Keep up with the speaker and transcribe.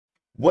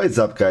What is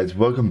up, guys?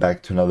 Welcome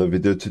back to another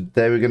video.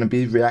 Today we're going to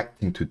be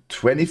reacting to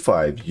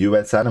 25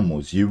 US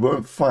animals you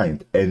won't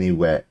find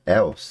anywhere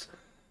else.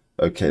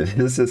 Okay,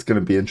 this is going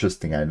to be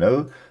interesting. I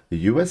know the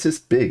US is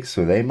big,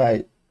 so they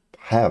might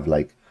have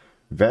like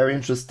very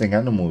interesting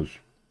animals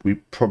we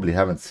probably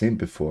haven't seen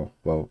before.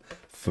 Well,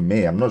 for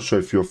me, I'm not sure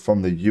if you're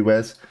from the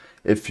US,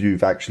 if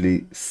you've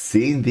actually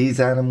seen these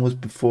animals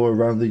before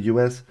around the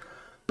US,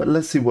 but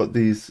let's see what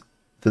this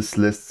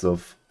list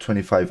of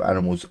 25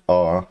 animals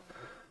are.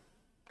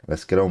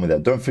 Let's get on with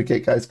that. Don't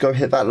forget, guys, go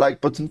hit that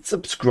like button,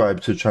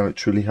 subscribe to the channel. It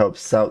truly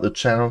helps out the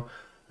channel.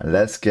 And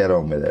let's get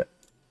on with it.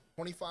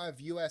 25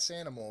 US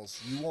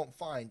animals you won't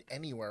find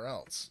anywhere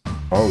else.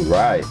 All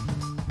right.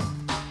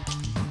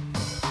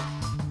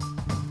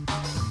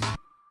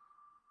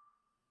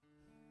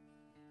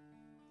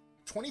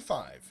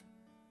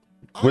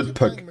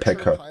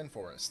 Woodpecker. Pine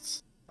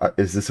forests.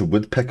 Is this a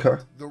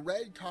woodpecker? The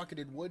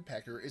red-cocketed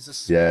woodpecker is a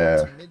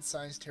small to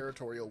mid-sized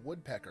territorial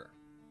woodpecker.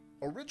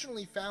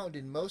 Originally found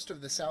in most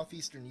of the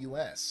southeastern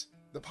U.S.,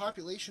 the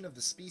population of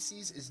the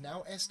species is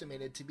now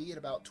estimated to be at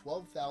about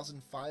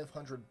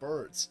 12,500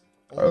 birds,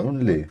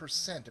 only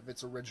 1% of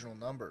its original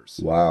numbers.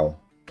 Wow.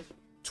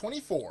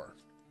 24.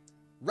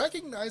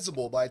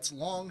 Recognizable by its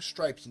long,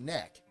 striped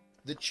neck,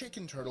 the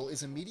chicken turtle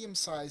is a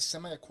medium-sized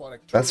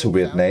semi-aquatic turtle. That's a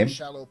weird found name. In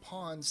shallow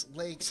ponds,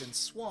 lakes, and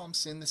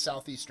swamps in the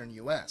southeastern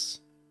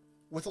U.S.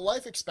 With a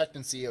life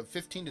expectancy of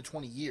 15 to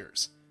 20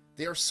 years,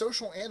 they are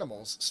social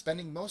animals,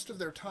 spending most of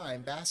their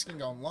time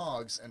basking on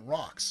logs and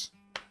rocks.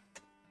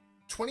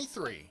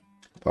 23.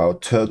 Wow,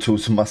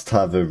 turtles must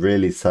have a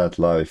really sad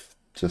life,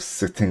 just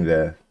sitting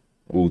there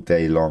all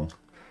day long.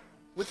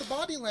 With a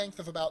body length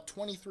of about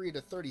 23 to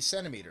 30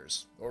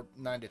 centimeters, or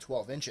 9 to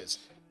 12 inches,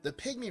 the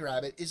pygmy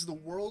rabbit is the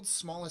world's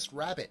smallest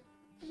rabbit.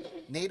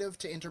 Native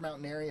to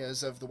intermountain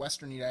areas of the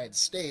western United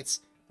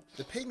States,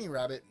 the pygmy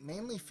rabbit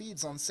mainly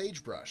feeds on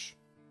sagebrush.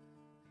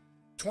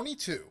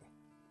 22.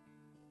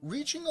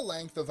 Reaching a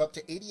length of up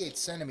to 88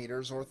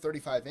 centimeters or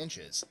 35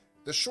 inches,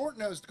 the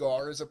short-nosed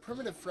gar is a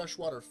primitive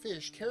freshwater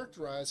fish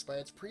characterized by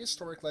its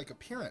prehistoric-like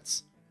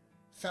appearance.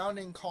 Found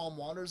in calm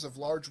waters of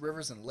large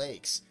rivers and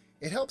lakes,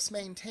 it helps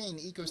maintain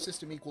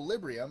ecosystem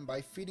equilibrium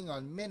by feeding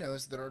on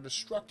minnows that are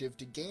destructive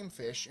to game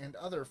fish and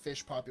other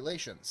fish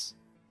populations.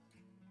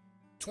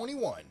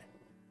 21.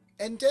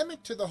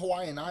 Endemic to the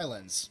Hawaiian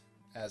Islands,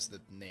 as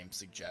the name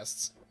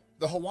suggests,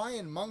 the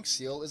Hawaiian monk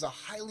seal is a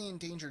highly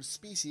endangered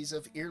species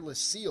of earless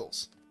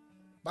seals.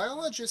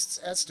 Biologists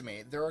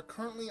estimate there are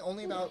currently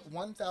only about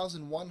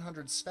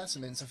 1,100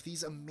 specimens of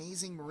these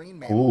amazing marine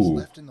mammals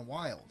left in the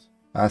wild.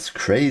 That's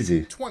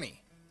crazy.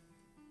 20.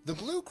 The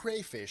blue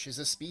crayfish is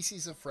a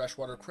species of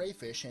freshwater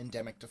crayfish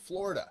endemic to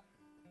Florida.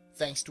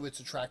 Thanks to its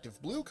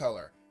attractive blue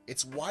color,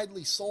 it's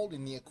widely sold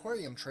in the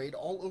aquarium trade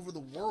all over the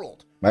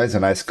world. That is a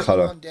nice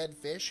color. On dead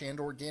fish and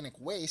organic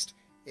waste,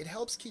 it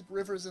helps keep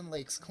rivers and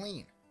lakes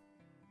clean.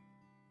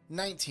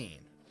 19.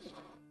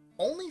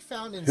 Only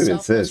found in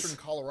southwestern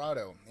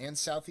Colorado and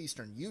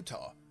southeastern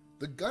Utah,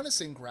 the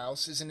Gunnison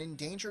grouse is an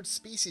endangered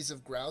species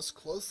of grouse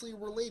closely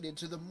related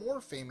to the more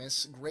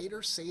famous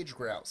greater sage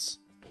grouse.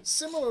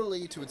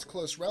 Similarly to its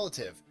close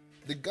relative,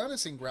 the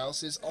Gunnison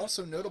grouse is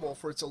also notable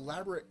for its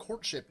elaborate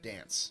courtship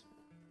dance.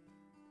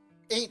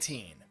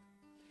 18.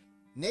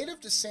 Native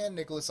to San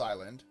Nicolas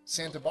Island,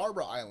 Santa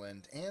Barbara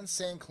Island, and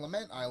San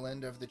Clemente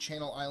Island of the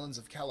Channel Islands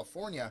of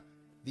California,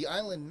 the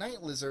island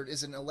night lizard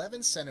is an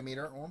 11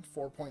 centimeter or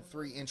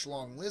 4.3 inch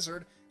long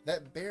lizard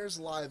that bears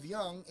live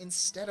young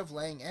instead of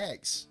laying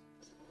eggs.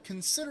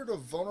 Considered a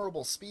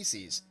vulnerable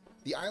species,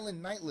 the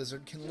island night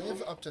lizard can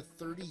live up to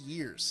 30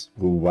 years.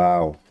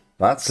 Wow,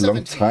 that's 17. A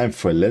long time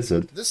for a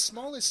lizard. The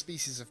smallest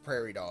species of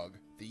prairie dog,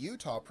 the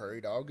Utah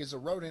prairie dog, is a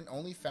rodent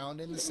only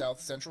found in the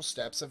south-central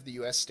steppes of the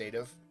U.S. state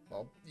of,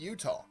 well,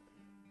 Utah.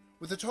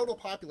 With a total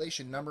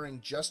population numbering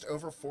just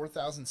over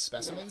 4,000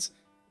 specimens,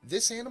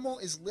 this animal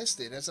is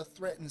listed as a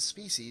threatened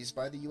species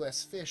by the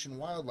U.S. Fish and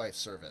Wildlife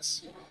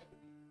Service.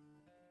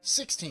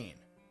 16.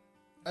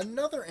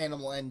 Another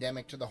animal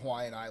endemic to the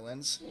Hawaiian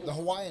Islands, the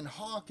Hawaiian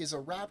hawk is a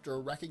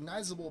raptor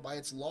recognizable by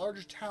its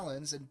large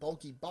talons and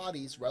bulky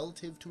bodies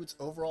relative to its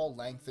overall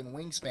length and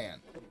wingspan.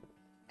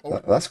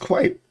 That's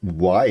quite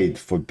wide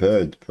for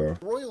bird, bro.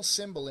 Royal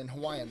symbol in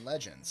Hawaiian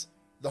legends,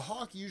 the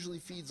hawk usually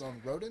feeds on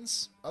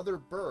rodents, other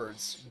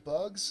birds,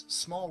 bugs,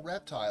 small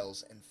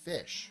reptiles, and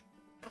fish.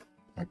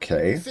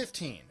 Okay.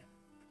 15.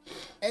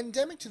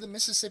 Endemic to the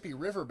Mississippi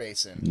River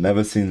Basin.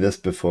 Never seen this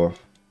before.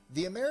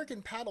 The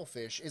American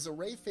paddlefish is a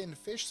ray-finned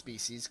fish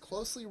species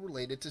closely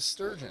related to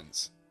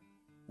sturgeons.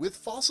 With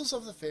fossils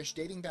of the fish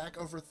dating back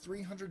over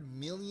 300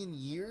 million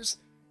years,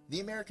 the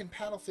American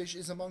paddlefish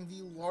is among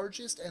the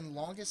largest and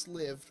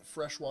longest-lived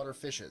freshwater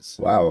fishes.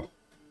 Wow.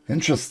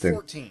 Interesting.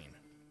 14.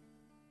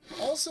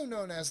 Also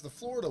known as the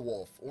Florida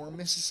wolf or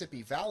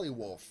Mississippi Valley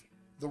wolf,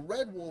 the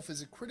red wolf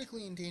is a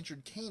critically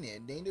endangered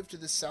canid native to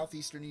the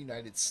southeastern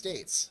United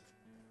States.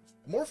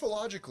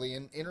 Morphologically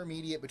an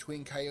intermediate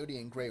between coyote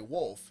and gray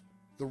wolf,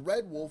 the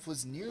red wolf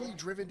was nearly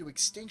driven to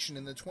extinction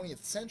in the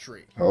 20th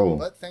century,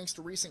 but thanks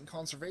to recent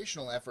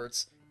conservational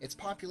efforts, its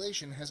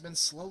population has been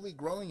slowly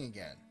growing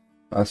again.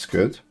 That's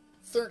good.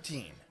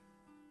 13.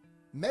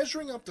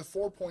 Measuring up to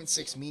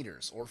 4.6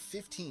 meters or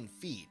 15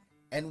 feet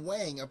and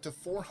weighing up to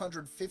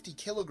 450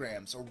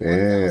 kilograms or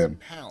 1,000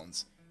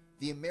 pounds,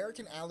 the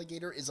American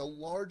alligator is a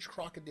large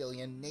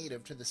crocodilian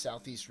native to the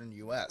southeastern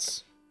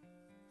U.S.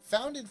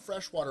 Found in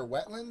freshwater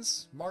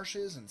wetlands,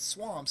 marshes, and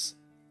swamps,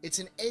 it's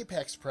an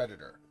apex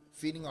predator,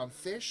 feeding on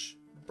fish,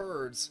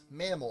 birds,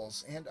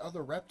 mammals, and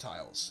other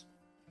reptiles.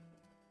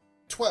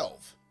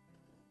 12.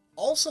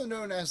 Also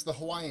known as the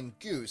Hawaiian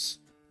goose,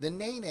 the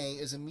nene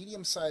is a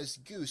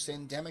medium-sized goose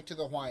endemic to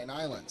the Hawaiian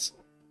Islands.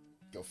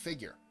 Go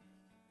figure.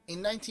 In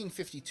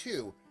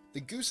 1952, the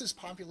goose's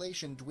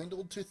population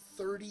dwindled to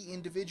 30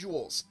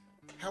 individuals.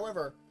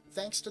 However,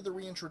 thanks to the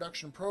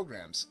reintroduction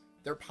programs,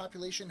 their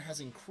population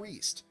has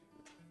increased.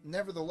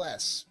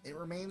 Nevertheless, it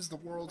remains the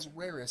world's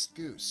rarest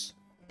goose.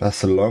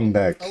 That's a long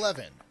neck.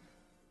 11.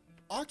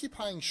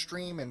 Occupying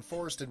stream and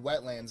forested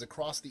wetlands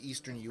across the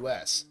eastern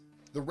U.S.,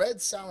 the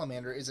red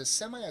salamander is a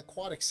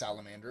semi-aquatic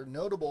salamander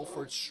notable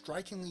for its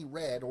strikingly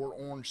red or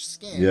orange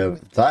skin. Yeah,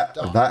 with black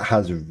dots. that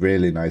has a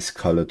really nice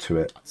color to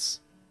it.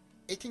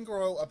 It can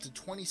grow up to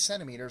 20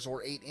 centimeters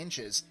or 8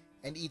 inches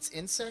and eats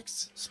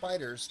insects,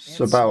 spiders, and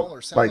So about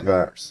smaller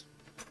salamanders.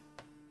 like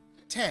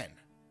that. 10.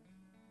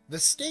 The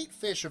state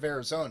fish of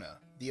Arizona,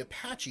 the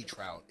Apache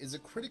trout, is a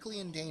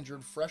critically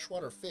endangered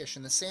freshwater fish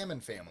in the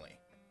salmon family.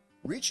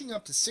 Reaching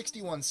up to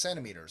 61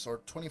 centimeters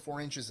or 24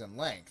 inches in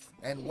length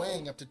and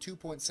weighing up to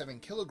 2.7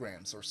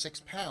 kilograms or 6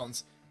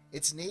 pounds,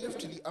 it's native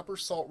to the Upper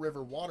Salt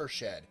River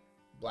watershed,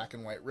 Black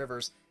and White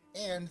Rivers,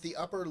 and the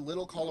Upper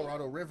Little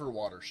Colorado River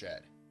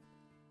watershed.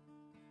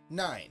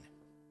 9.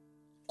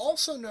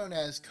 Also known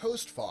as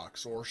coast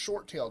fox or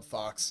short-tailed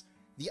fox,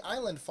 the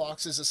island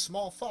fox is a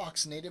small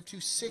fox native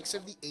to 6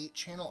 of the 8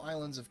 Channel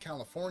Islands of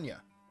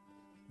California.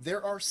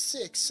 There are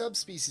 6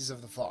 subspecies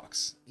of the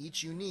fox,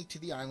 each unique to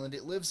the island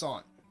it lives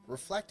on,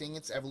 reflecting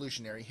its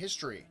evolutionary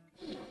history.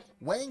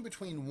 Weighing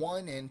between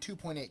 1 and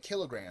 2.8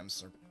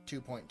 kilograms, or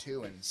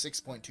 2.2 and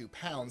 6.2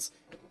 pounds,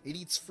 it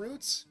eats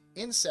fruits,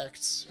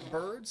 insects,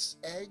 birds,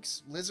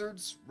 eggs,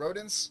 lizards,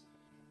 rodents,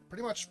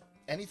 pretty much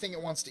anything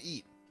it wants to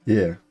eat.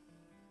 Yeah.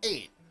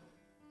 8.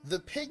 The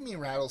pygmy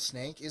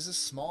rattlesnake is a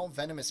small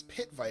venomous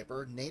pit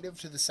viper native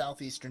to the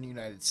southeastern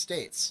United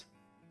States.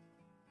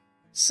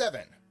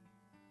 7.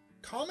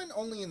 Common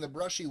only in the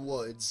brushy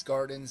woods,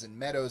 gardens, and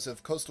meadows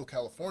of coastal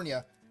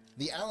California,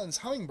 the Allen's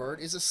hummingbird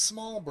is a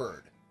small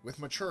bird, with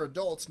mature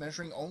adults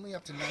measuring only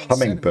up to 9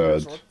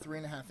 centimeters or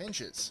 3.5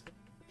 inches.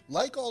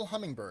 Like all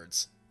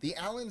hummingbirds, the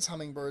Allen's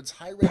hummingbird's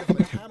high rate of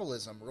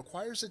metabolism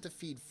requires it to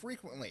feed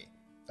frequently,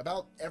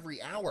 about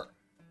every hour.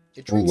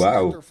 It drinks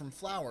nectar from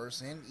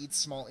flowers and eats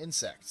small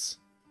insects.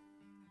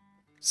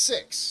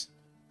 6.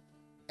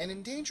 An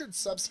endangered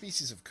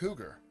subspecies of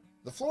cougar,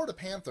 the Florida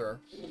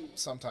panther,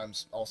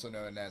 sometimes also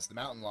known as the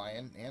mountain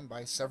lion and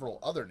by several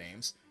other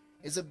names,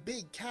 is a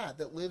big cat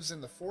that lives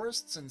in the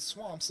forests and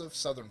swamps of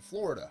southern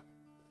Florida.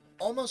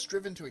 Almost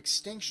driven to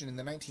extinction in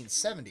the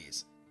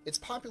 1970s, its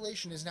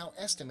population is now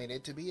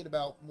estimated to be at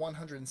about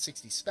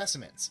 160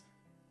 specimens.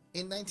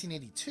 In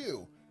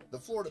 1982, the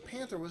Florida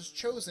panther was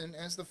chosen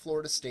as the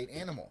Florida state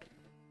animal.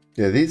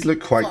 Yeah, these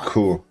look quite 5.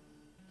 cool.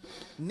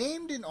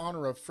 Named in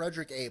honor of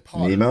Frederick A.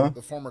 Potter, Nemo?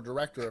 the former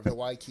director of the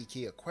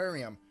Waikiki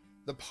Aquarium,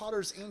 the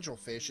Potter's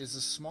angelfish is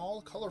a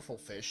small, colorful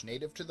fish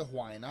native to the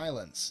Hawaiian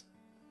Islands.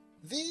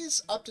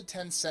 These up to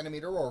 10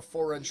 centimeter or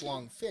 4 inch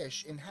long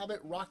fish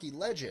inhabit rocky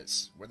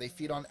ledges where they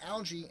feed on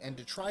algae and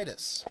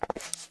detritus.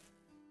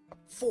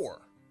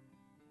 4.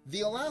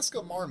 The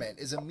Alaska marmot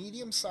is a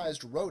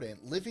medium-sized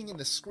rodent living in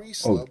the scree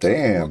slopes of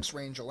the Brooks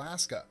Range,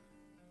 Alaska.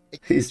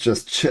 He's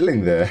just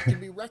chilling there. It can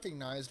be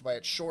recognized by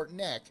its short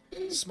neck,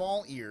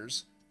 small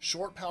ears,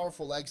 short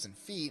powerful legs and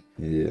feet,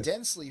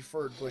 densely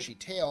furred bushy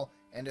tail,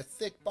 and a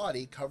thick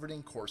body covered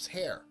in coarse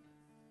hair.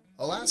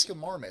 Alaska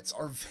marmots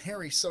are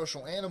very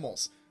social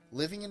animals,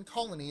 living in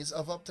colonies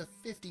of up to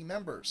 50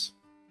 members.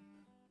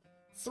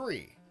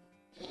 3.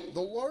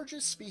 The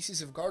largest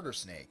species of garter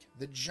snake,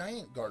 the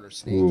giant garter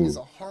snake, is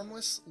a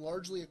harmless,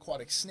 largely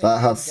aquatic snake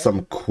that has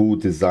some cool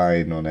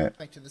design on it.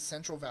 To the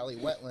Central Valley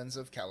wetlands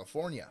of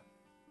California.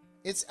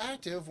 It's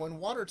active when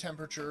water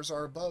temperatures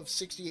are above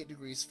 68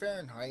 degrees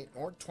Fahrenheit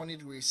or 20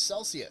 degrees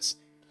Celsius,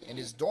 and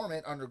is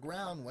dormant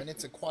underground when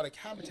its aquatic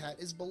habitat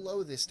is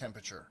below this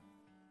temperature.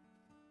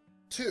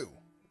 2.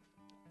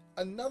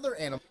 Another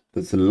animal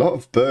There's a lot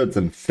of birds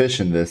and fish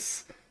in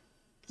this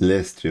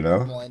list, you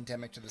know.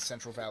 Endemic to the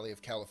Central Valley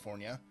of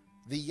California,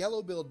 the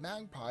yellow-billed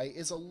magpie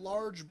is a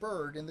large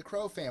bird in the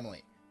crow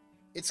family.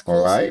 It's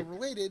closely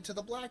related to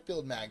the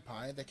black-billed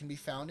magpie that can be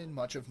found in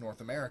much of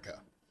North America.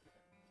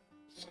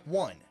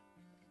 1.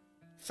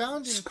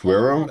 Found in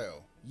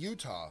Colorado,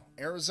 Utah,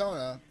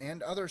 Arizona,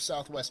 and other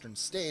southwestern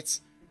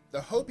states, the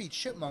Hopi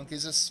chipmunk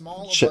is a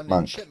small,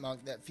 abundant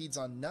chipmunk that feeds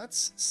on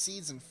nuts,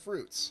 seeds, and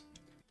fruits.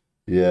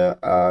 Yeah,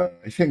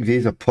 I think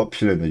these are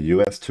popular in the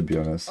US, to be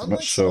honest. I'm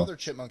not sure. Unlike some other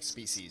chipmunk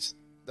species,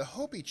 the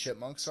Hopi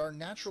chipmunks are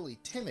naturally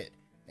timid,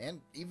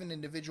 and even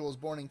individuals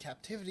born in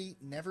captivity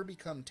never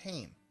become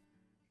tame.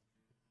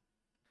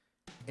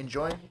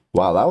 Enjoy?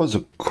 Wow, that was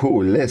a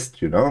cool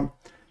list, you know.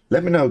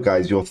 Let me know,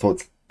 guys, your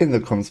thoughts in the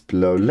comments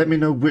below. Let me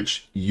know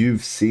which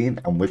you've seen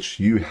and which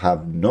you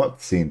have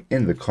not seen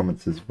in the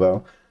comments as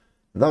well.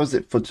 That was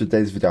it for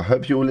today's video. I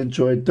hope you all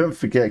enjoyed. Don't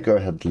forget, go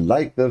ahead,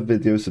 like the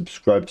video,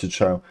 subscribe to the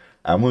channel,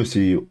 and we'll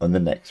see you on the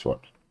next one.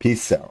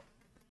 Peace out.